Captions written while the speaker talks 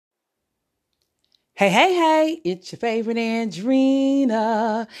Hey, it's your favorite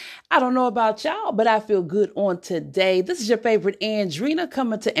Andrena. I don't know about y'all, but I feel good on today. This is your favorite Andrena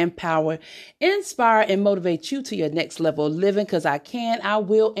coming to empower, inspire, and motivate you to your next level of living because I can, I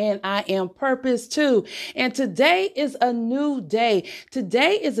will, and I am purpose too. And today is a new day.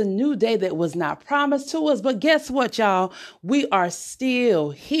 Today is a new day that was not promised to us, but guess what, y'all? We are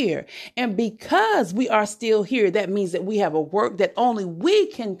still here. And because we are still here, that means that we have a work that only we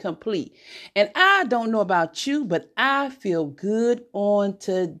can complete. And I don't know about you, but I feel good on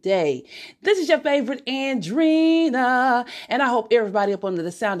today. This is your favorite Andrena, and I hope everybody up under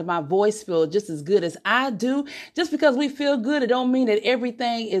the sound of my voice feel just as good as I do. Just because we feel good, it don't mean that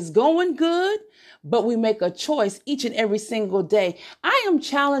everything is going good, but we make a choice each and every single day. I am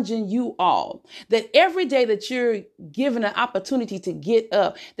challenging you all that every day that you're given an opportunity to get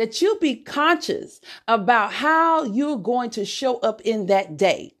up, that you be conscious about how you're going to show up in that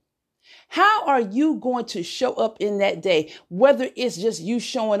day. How are you going to show up in that day? Whether it's just you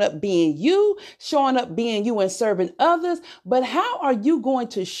showing up being you and serving others, but how are you going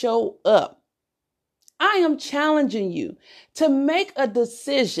to show up? I am challenging you to make a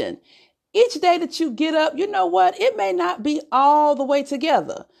decision. Each day that you get up, you know what? It may not be all the way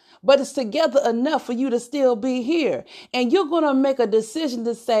together, but it's together enough for you to still be here. And you're going to make a decision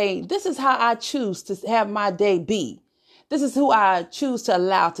to say, this is how I choose to have my day be. This is who I choose to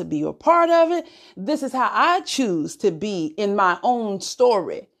allow to be a part of it. This is how I choose to be in my own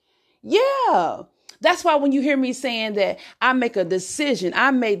story. Yeah. That's why when you hear me saying that I make a decision,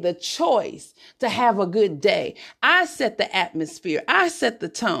 I made the choice to have a good day. I set the atmosphere. I set the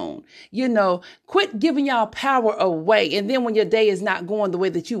tone. Quit giving y'all power away. And then when your day is not going the way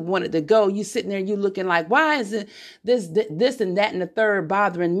that you want it to go, you sitting there and you looking like, why is it this and that and the third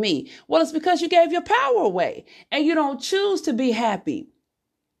bothering me? Well, it's because you gave your power away and you don't choose to be happy.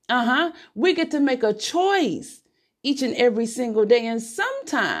 We get to make a choice each and every single day. And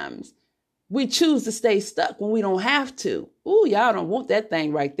sometimes we choose to stay stuck when we don't have to. Ooh, y'all don't want that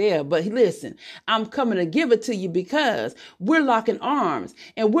thing right there. But listen, I'm coming to give it to you because we're locking arms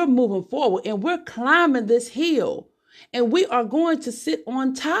and we're moving forward and we're climbing this hill and we are going to sit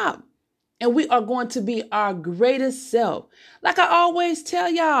on top. And we are going to be our greatest self. Like I always tell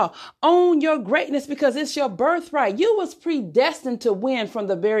y'all, own your greatness because it's your birthright. You was predestined to win from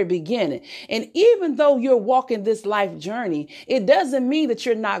the very beginning. And even though you're walking this life journey, it doesn't mean that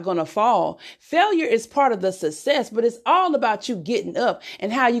you're not going to fall. Failure is part of the success, but it's all about you getting up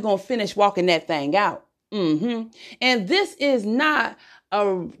and how you're going to finish walking that thing out. And this is not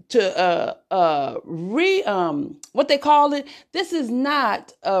what they call it. This is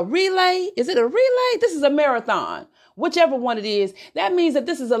not a relay. Is it a relay? This is a marathon, whichever one it is. That means that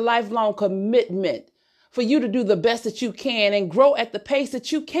this is a lifelong commitment for you to do the best that you can and grow at the pace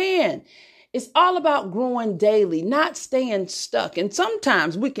that you can. It's all about growing daily, not staying stuck. And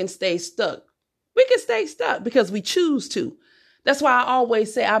sometimes we can stay stuck. We can stay stuck because we choose to. That's why I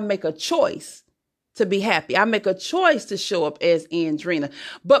always say I make a choice to be happy. I make a choice to show up as Andrena.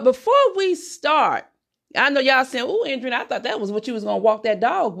 But before we start, I know y'all saying, oh, Andrena, I thought that was what you was going to walk that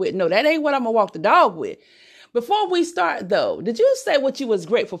dog with. No, that ain't what I'm going to walk the dog with. Before we start, though, did you say what you was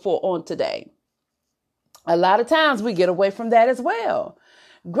grateful for on today? A lot of times we get away from that as well.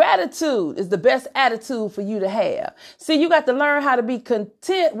 Gratitude is the best attitude for you to have. See, you got to learn how to be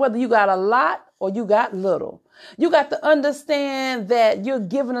content, whether you got a lot or you got little. You got to understand that you're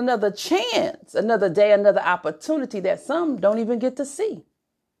given another chance, another day, another opportunity that some don't even get to see.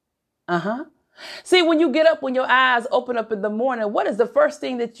 See, when you get up, when your eyes open up in the morning, what is the first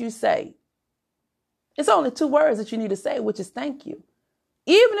thing that you say? It's only 2 words that you need to say, which is thank you.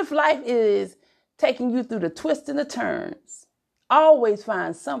 Even if life is taking you through the twists and the turns, always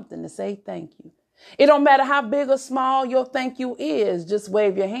find something to say thank you. It don't matter how big or small your thank you is. Just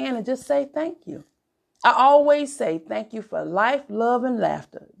wave your hand and just say thank you. I always say thank you for life, love, and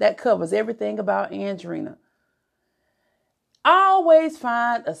laughter. That covers everything about Andrena. Always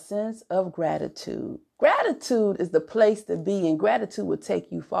find a sense of gratitude. Gratitude is the place to be, and gratitude will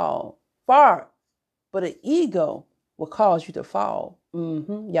take you far. But an ego will cause you to fall.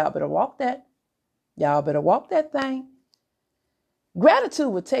 Y'all better walk that. Y'all better walk that thing.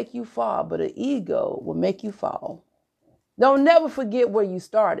 Gratitude will take you far, but an ego will make you fall. Don't never forget where you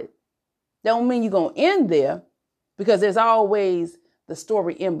started. Don't mean you're going to end there because there's always the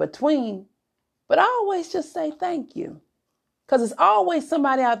story in between. But I always just say thank you because there's always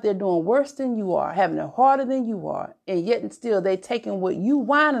somebody out there doing worse than you are, having it harder than you are. And yet and still they taking what you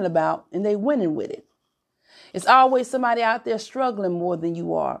whining about and they winning with it. It's always somebody out there struggling more than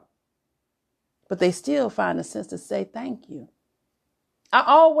you are. But they still find a sense to say thank you. I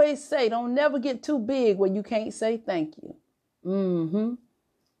always say, don't never get too big where you can't say thank you.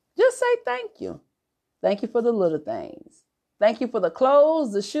 Just say thank you. Thank you for the little things. Thank you for the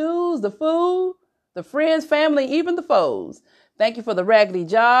clothes, the shoes, the food, the friends, family, even the foes. Thank you for the raggedy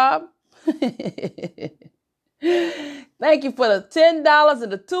job. Thank you for the $10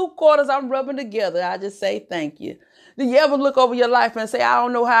 and the 2 quarters I'm rubbing together. I just say thank you. Do you ever look over your life and say, I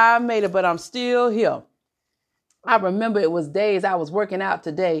don't know how I made it, but I'm still here? I remember it was days I was working out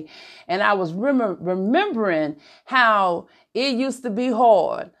today, and I was remembering how it used to be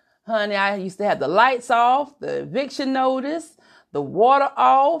hard. Honey, I used to have the lights off, the eviction notice, the water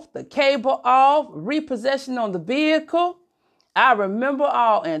off, the cable off, repossession on the vehicle. I remember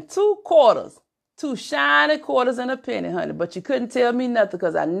all in 2 quarters, 2 shiny quarters and a penny, honey. But you couldn't tell me nothing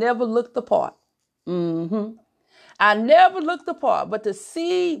because I never looked the part. I never looked the part. But to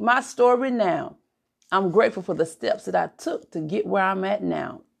see my story now, I'm grateful for the steps that I took to get where I'm at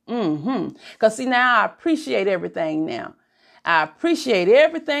now. Because see, now I appreciate everything now. I appreciate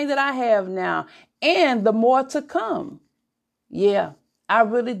everything that I have now and the more to come. Yeah, I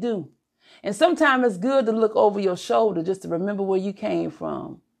really do. And sometimes it's good to look over your shoulder just to remember where you came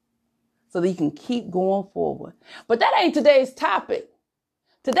from so that you can keep going forward. But that ain't today's topic.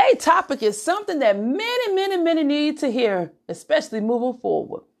 Today's topic is something that many need to hear, especially moving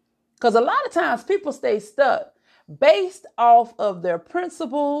forward. Because a lot of times people stay stuck based off of their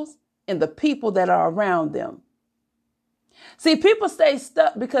principles and the people that are around them. See, people stay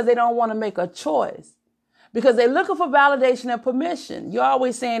stuck because they don't want to make a choice, because they're looking for validation and permission. You're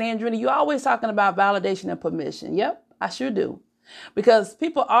always saying, Andrena, you're always talking about validation and permission. Yep, I sure do. Because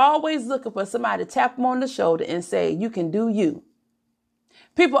people are always looking for somebody to tap them on the shoulder and say, you can do you.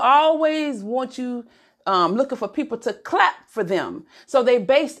 People always want you looking for people to clap for them. So they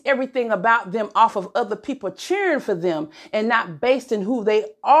base everything about them off of other people cheering for them and not based in who they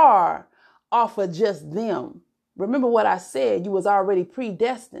are off of just them. Remember what I said, you was already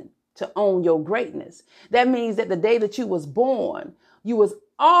predestined to own your greatness. That means that the day that you was born, you was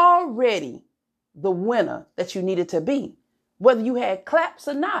already the winner that you needed to be. Whether you had claps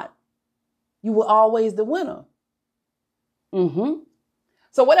or not, you were always the winner.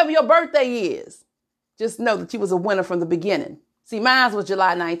 So whatever your birthday is, just know that you was a winner from the beginning. See, mine was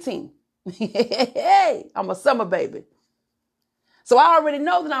July 19th. Hey, I'm a summer baby. So I already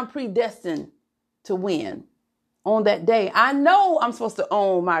know that I'm predestined to win. On that day, I know I'm supposed to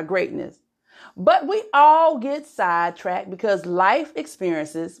own my greatness. But we all get sidetracked because life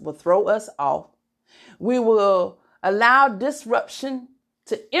experiences will throw us off. We will allow disruption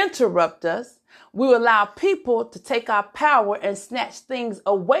to interrupt us. We will allow people to take our power and snatch things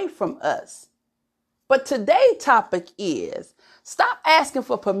away from us. But today's topic is stop asking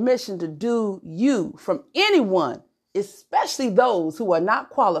for permission to do you from anyone, especially those who are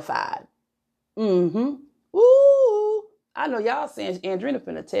not qualified. Ooh, I know y'all saying Andrena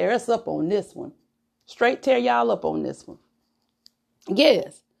finna tear us up on this one. Straight tear y'all up on this one.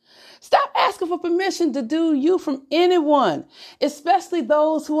 Yes. Stop asking for permission to do you from anyone, especially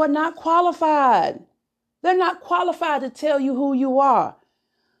those who are not qualified. They're not qualified to tell you who you are.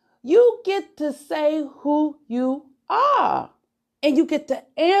 You get to say who you are, and you get to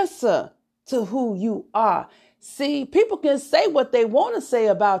answer to who you are. See, people can say what they want to say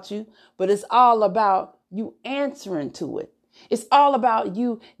about you, but it's all about you answering to it. It's all about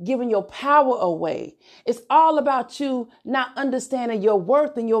you giving your power away. It's all about you not understanding your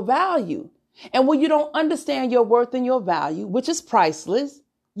worth and your value. And when you don't understand your worth and your value, which is priceless,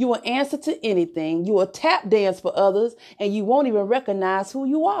 you will answer to anything. You will tap dance for others, and you won't even recognize who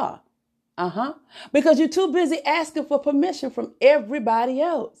you are. Because you're too busy asking for permission from everybody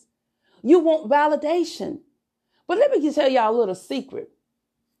else. You want validation. But let me just tell y'all a little secret.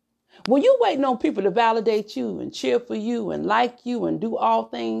 When you waiting on people to validate you and cheer for you and like you and do all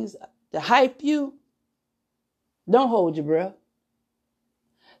things to hype you, don't hold your breath.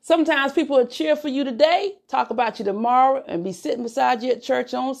 Sometimes people will cheer for you today, talk about you tomorrow, and be sitting beside you at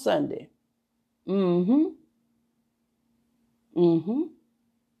church on Sunday. And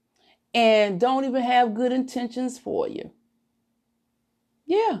don't even have good intentions for you.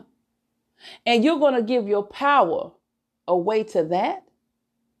 Yeah. And you're going to give your power away to that.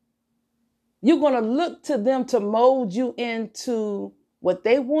 You're going to look to them to mold you into what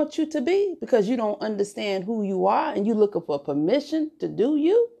they want you to be because you don't understand who you are and you're looking for permission to do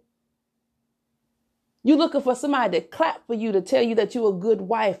you. You're looking for somebody to clap for you, to tell you that you're a good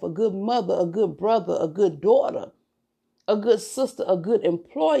wife, a good mother, a good brother, a good daughter, a good sister, a good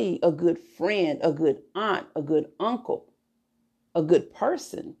employee, a good friend, a good aunt, a good uncle, a good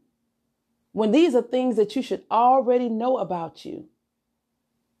person. When these are things that you should already know about you.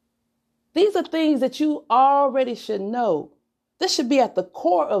 These are things that you already should know. This should be at the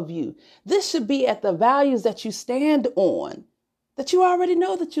core of you. This should be at the values that you stand on, that you already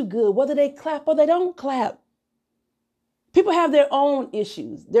know that you're good, whether they clap or they don't clap. People have their own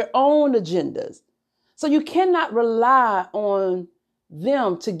issues, their own agendas. So you cannot rely on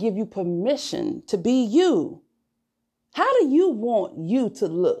them to give you permission to be you. How do you want you to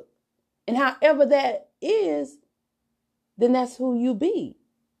look? And however that is, then that's who you be.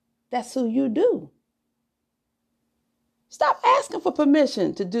 That's who you do. Stop asking for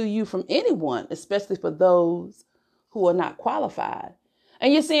permission to do you from anyone, especially for those who are not qualified.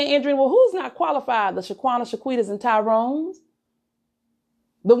 And you're saying, Andrena, well, who's not qualified? The Shaquana, Shaquitas, and Tyrones?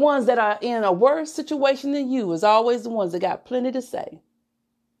 The ones that are in a worse situation than you is always the ones that got plenty to say.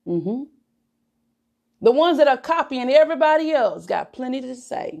 The ones that are copying everybody else got plenty to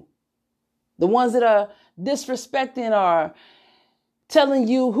say. The ones that are disrespecting or telling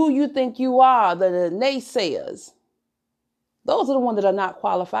you who you think you are, the naysayers. Those are the ones that are not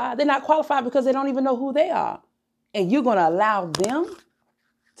qualified. They're not qualified because they don't even know who they are. And you're going to allow them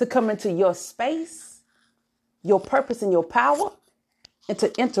to come into your space, your purpose and your power, and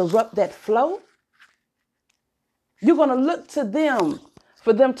to interrupt that flow. You're going to look to them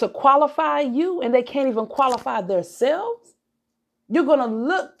for them to qualify you, and they can't even qualify themselves. You're going to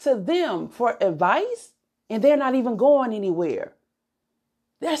look to them for advice, and they're not even going anywhere.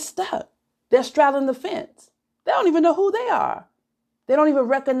 They're stuck. They're straddling the fence. They don't even know who they are. They don't even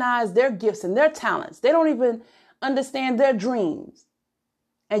recognize their gifts and their talents. They don't even understand their dreams.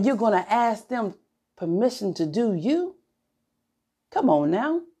 And you're going to ask them permission to do you? Come on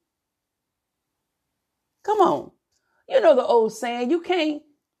now. Come on. You know the old saying, you can't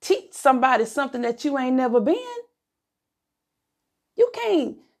teach somebody something that you ain't never been. You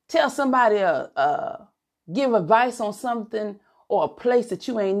can't tell somebody give advice on something or a place that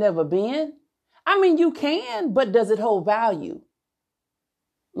you ain't never been. I mean, you can, but does it hold value?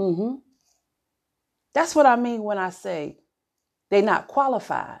 That's what I mean when I say they're not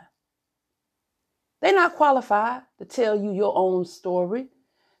qualified. They're not qualified to tell you your own story.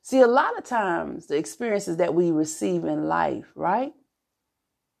 See, a lot of times the experiences that we receive in life, right?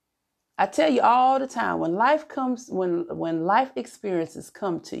 I tell you all the time, when life experiences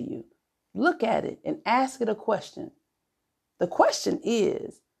come to you, look at it and ask it a question. The question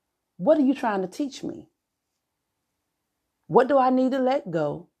is, what are you trying to teach me? What do I need to let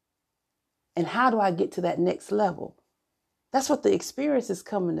go? And how do I get to that next level? That's what the experience is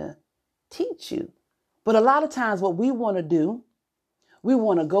coming to teach you. But a lot of times what we want to do, we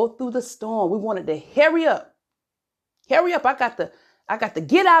want to go through the storm. We want it to hurry up. Hurry up. I got to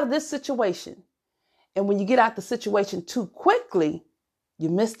get out of this situation. And when you get out the situation too quickly, you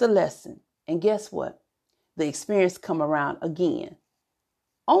miss the lesson. And guess what? The experience come around again.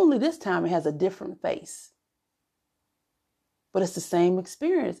 Only this time it has a different face. But it's the same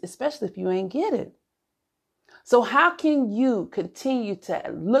experience, especially if you ain't get it. So how can you continue to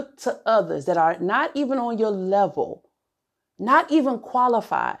look to others that are not even on your level, not even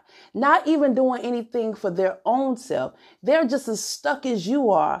qualified, not even doing anything for their own self? They're just as stuck as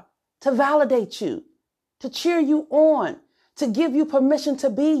you are to validate you, to cheer you on, to give you permission to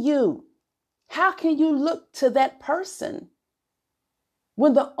be you. How can you look to that person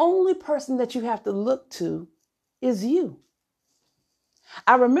when the only person that you have to look to is you?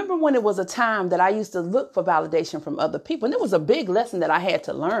 I remember when it was a time that I used to look for validation from other people, and it was a big lesson that I had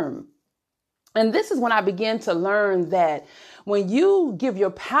to learn. And this is when I began to learn that when you give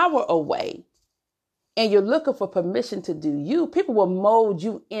your power away and you're looking for permission to do you, people will mold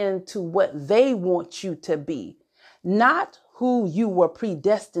you into what they want you to be, not who you were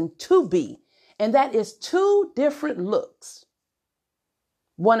predestined to be. And that is two different looks.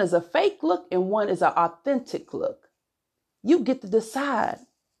 One is a fake look and one is an authentic look. You get to decide,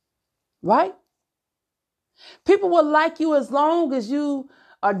 right? People will like you as long as you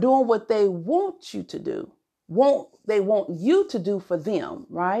are doing what they want you to do. They want you to do for them,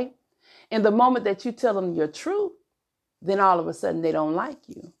 right? And the moment that you tell them your truth, then all of a sudden they don't like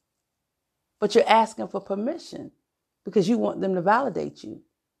you. But you're asking for permission because you want them to validate you.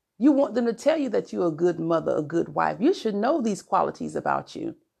 You want them to tell you that you're a good mother, a good wife. You should know these qualities about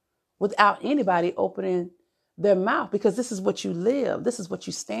you without anybody opening their mouth, because this is what you live. This is what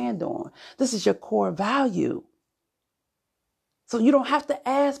you stand on. This is your core value. So you don't have to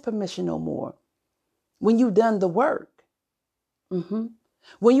ask permission no more when you've done the work.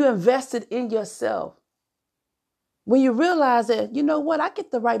 When you invested in yourself, when you realize that, you know what, I get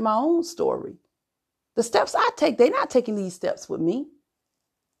to write my own story. The steps I take, they're not taking these steps with me.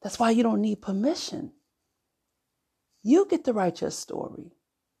 That's why you don't need permission. You get to write your story.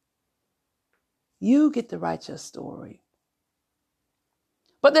 You get to write your story.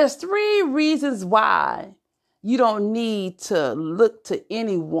 But there's 3 reasons why you don't need to look to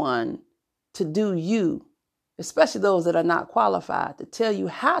anyone to do you, especially those that are not qualified to tell you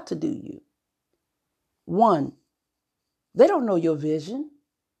how to do you. 1, they don't know your vision.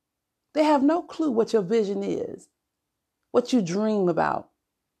 They have no clue what your vision is, what you dream about,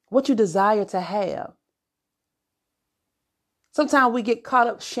 what you desire to have. Sometimes we get caught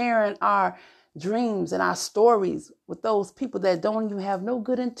up sharing our dreams and our stories with those people that don't even have no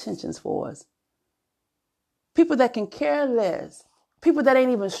good intentions for us. People that can care less. People that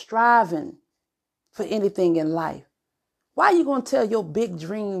ain't even striving for anything in life. Why are you going to tell your big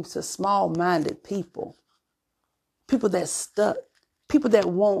dreams to small-minded people? People that's stuck. People that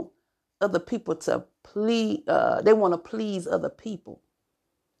want other people to please. They want to please other people.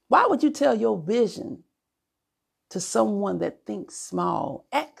 Why would you tell your vision to someone that thinks small,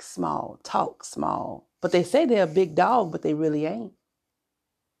 acts small, talks small, but they say they're a big dog, but they really ain't?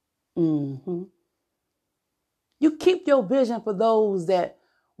 You keep your vision for those that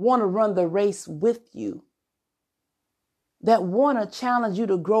want to run the race with you, that want to challenge you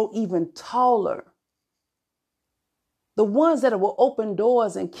to grow even taller, the ones that will open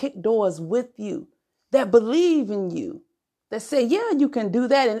doors and kick doors with you, that believe in you, that say, yeah, you can do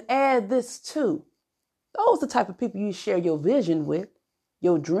that and add this too. Those are the type of people you share your vision with,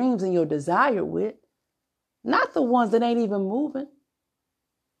 your dreams and your desire with, not the ones that ain't even moving,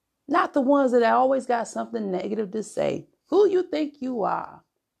 not the ones that always got something negative to say. Who you think you are?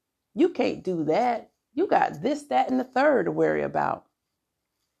 You can't do that. You got this, that, and the third to worry about.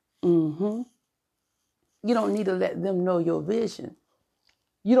 You don't need to let them know your vision.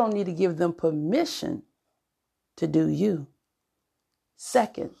 You don't need to give them permission to do you.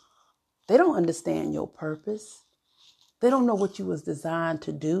 Second, they don't understand your purpose. They don't know what you was designed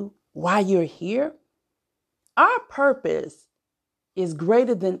to do, why you're here. Our purpose is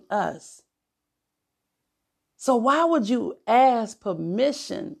greater than us. So why would you ask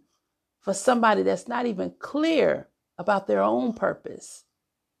permission for somebody that's not even clear about their own purpose?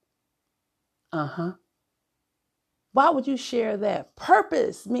 Why would you share that?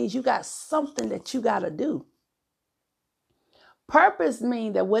 Purpose means you got something that you got to do. Purpose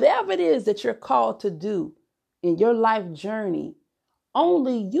means that whatever it is that you're called to do in your life journey,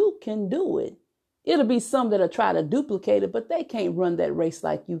 only you can do it. It'll be some that'll try to duplicate it, but they can't run that race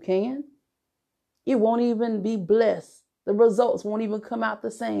like you can. It won't even be blessed. The results won't even come out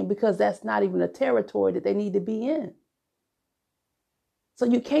the same because that's not even a territory that they need to be in. So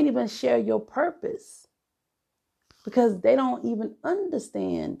you can't even share your purpose because they don't even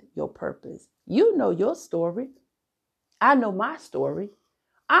understand your purpose. You know your story. I know my story.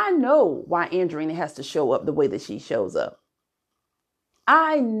 I know why Andrena has to show up the way that she shows up.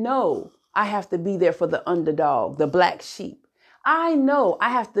 I know I have to be there for the underdog, the black sheep. I know I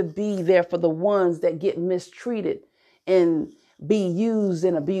have to be there for the ones that get mistreated and be used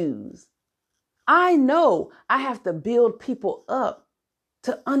and abused. I know I have to build people up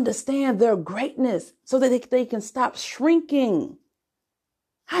to understand their greatness so that they can stop shrinking.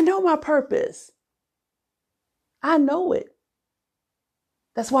 I know my purpose. I know it.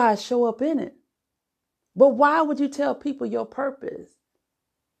 That's why I show up in it. But why would you tell people your purpose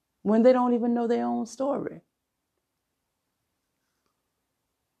when they don't even know their own story?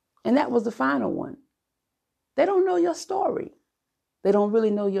 And that was the final one. They don't know your story. They don't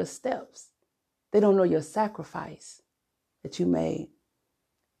really know your steps. They don't know your sacrifice that you made.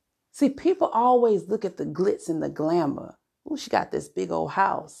 See, people always look at the glitz and the glamour. Oh, she got this big old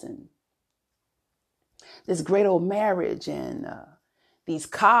house and this great old marriage and these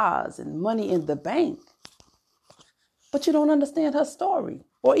cars and money in the bank. But you don't understand her story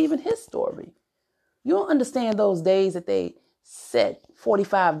or even his story. You don't understand those days that they set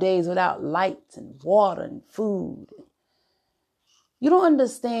 45 days without lights and water and food. You don't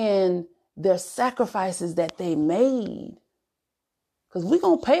understand their sacrifices that they made. Because we're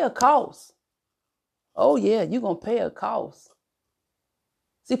going to pay a cost. Oh, yeah, you're going to pay a cost.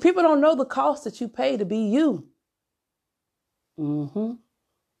 See, people don't know the cost that you pay to be you.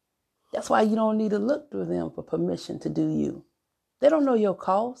 That's why you don't need to look through them for permission to do you. They don't know your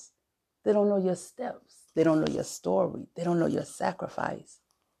cost. They don't know your steps. They don't know your story. They don't know your sacrifice.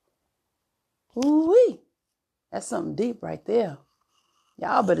 Ooh-wee. That's something deep right there.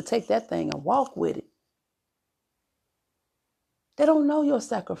 Y'all better take that thing and walk with it. They don't know your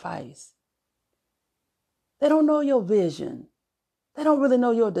sacrifice. They don't know your vision. They don't really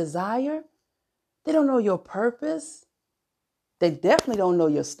know your desire. They don't know your purpose. They definitely don't know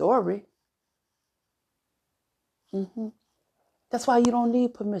your story. That's why you don't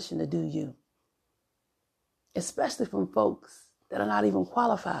need permission to do you. especially from folks that are not even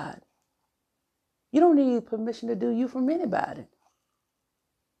qualified. You don't need permission to do you from anybody.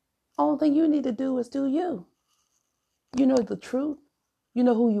 Only thing you need to do is do you. You know the truth. You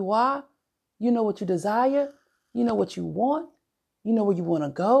know who you are. You know what you desire. You know what you want. You know where you want to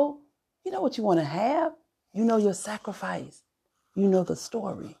go. You know what you want to have. You know your sacrifice. You know the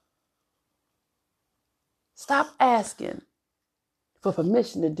story. Stop asking for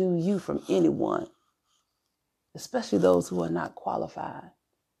permission to do you from anyone, especially those who are not qualified.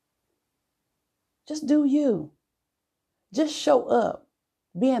 Just do you. Just show up,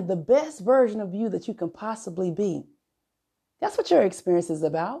 being the best version of you that you can possibly be. That's what your experience is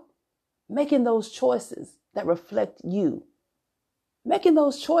about. Making those choices that reflect you. Making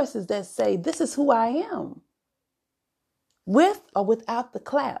those choices that say, this is who I am. With or without the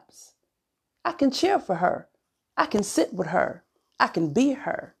claps. I can cheer for her. I can sit with her. I can be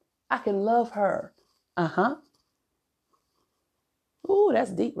her. I can love her. Ooh,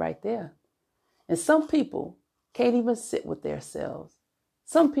 that's deep right there. And some people can't even sit with themselves.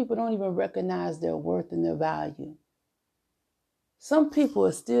 Some people don't even recognize their worth and their value. Some people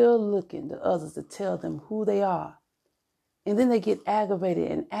are still looking to others to tell them who they are. And then they get aggravated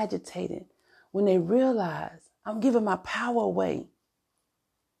and agitated when they realize I'm giving my power away.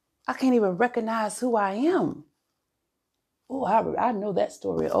 I can't even recognize who I am. Oh, I know that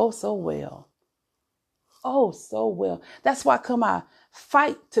story oh so well. Oh, so well. That's why I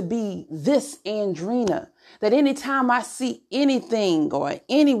fight to be this Andrena. That anytime I see anything or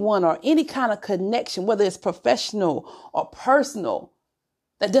anyone or any kind of connection, whether it's professional or personal,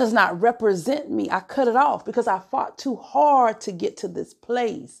 that does not represent me, I cut it off because I fought too hard to get to this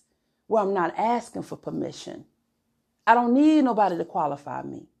place where I'm not asking for permission. I don't need nobody to qualify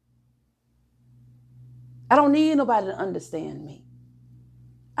me. I don't need nobody to understand me.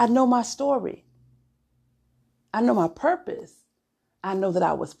 I know my story. I know my purpose. I know that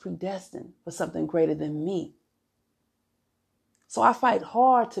I was predestined for something greater than me. So I fight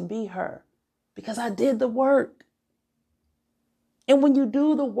hard to be her because I did the work. And when you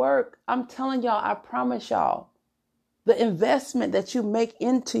do the work, I'm telling y'all, I promise y'all, the investment that you make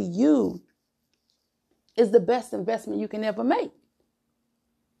into you is the best investment you can ever make.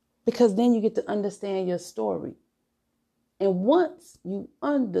 Because then you get to understand your story. And once you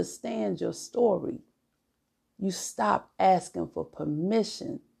understand your story, you stop asking for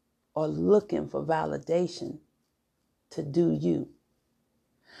permission or looking for validation to do you.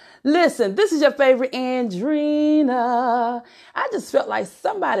 Listen, this is your favorite Andrena. I just felt like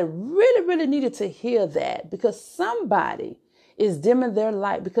somebody really, really needed to hear that because somebody is dimming their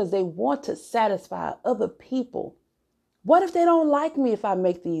light because they want to satisfy other people. What if they don't like me if I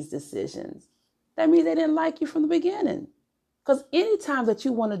make these decisions? That means they didn't like you from the beginning. Because anytime that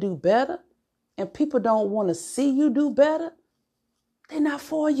you want to do better and people don't want to see you do better, they're not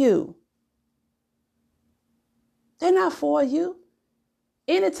for you. They're not for you.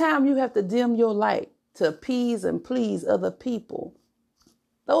 Anytime you have to dim your light to appease and please other people,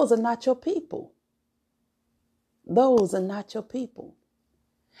 those are not your people. Those are not your people.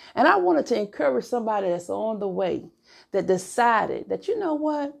 And I wanted to encourage somebody that's on the way that decided that, you know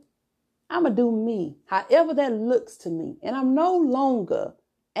what, I'm going to do me, however that looks to me. And I'm no longer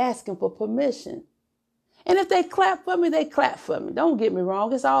asking for permission. And if they clap for me, they clap for me. Don't get me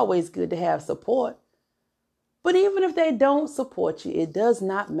wrong. It's always good to have support. But even if they don't support you, it does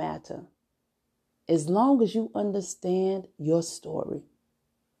not matter. As long as you understand your story.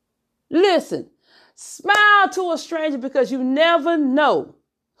 Listen, smile to a stranger because you never know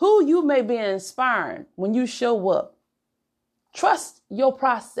who you may be inspiring when you show up. Trust your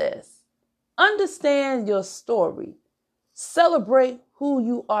process. Understand your story. Celebrate who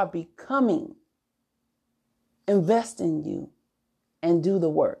you are becoming. Invest in you and do the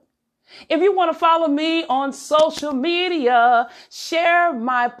work. If you want to follow me on social media, share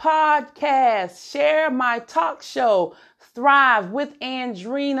my podcast, share my talk show, Thrive with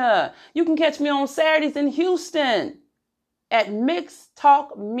Andrena. You can catch me on Saturdays in Houston at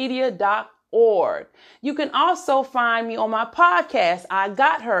mixedtalkmedia.org. You can also find me on my podcast, I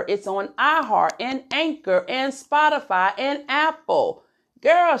Got Her. It's on iHeart and Anchor and Spotify and Apple.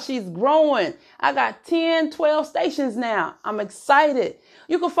 Girl, she's growing. I got 10, 12 stations now. I'm excited.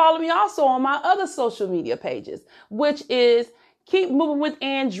 You can follow me also on my other social media pages, which is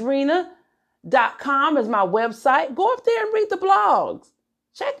keepmovingwithandrena.com is my website. Go up there and read the blogs.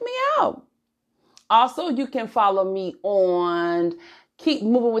 Check me out. Also, you can follow me on Keep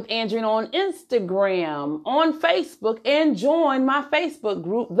moving with Andrena on Instagram, on Facebook, and join my Facebook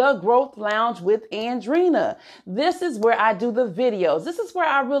group, The Growth Lounge with Andrena. This is where I do the videos. This is where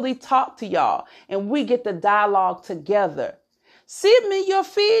I really talk to y'all and we get the dialogue together. Send me your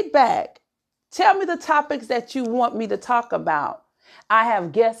feedback. Tell me the topics that you want me to talk about. I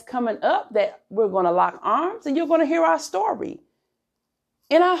have guests coming up that we're going to lock arms and you're going to hear our story.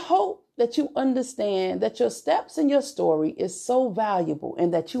 And I hope that you understand that your steps in your story is so valuable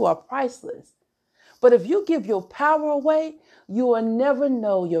and that you are priceless. But if you give your power away, you will never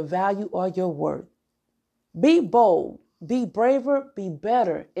know your value or your worth. Be bold, be braver, be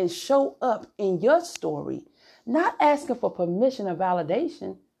better, and show up in your story, not asking for permission or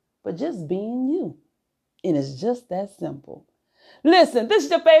validation, but just being you. And it's just that simple. Listen, this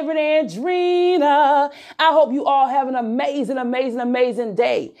is your favorite Andrena. I hope you all have an amazing, amazing, amazing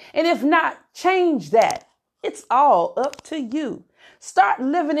day. And if not, change that. It's all up to you. Start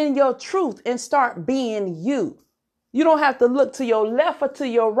living in your truth and start being you. You don't have to look to your left or to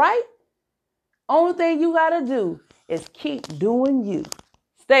your right. Only thing you got to do is keep doing you.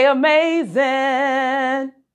 Stay amazing.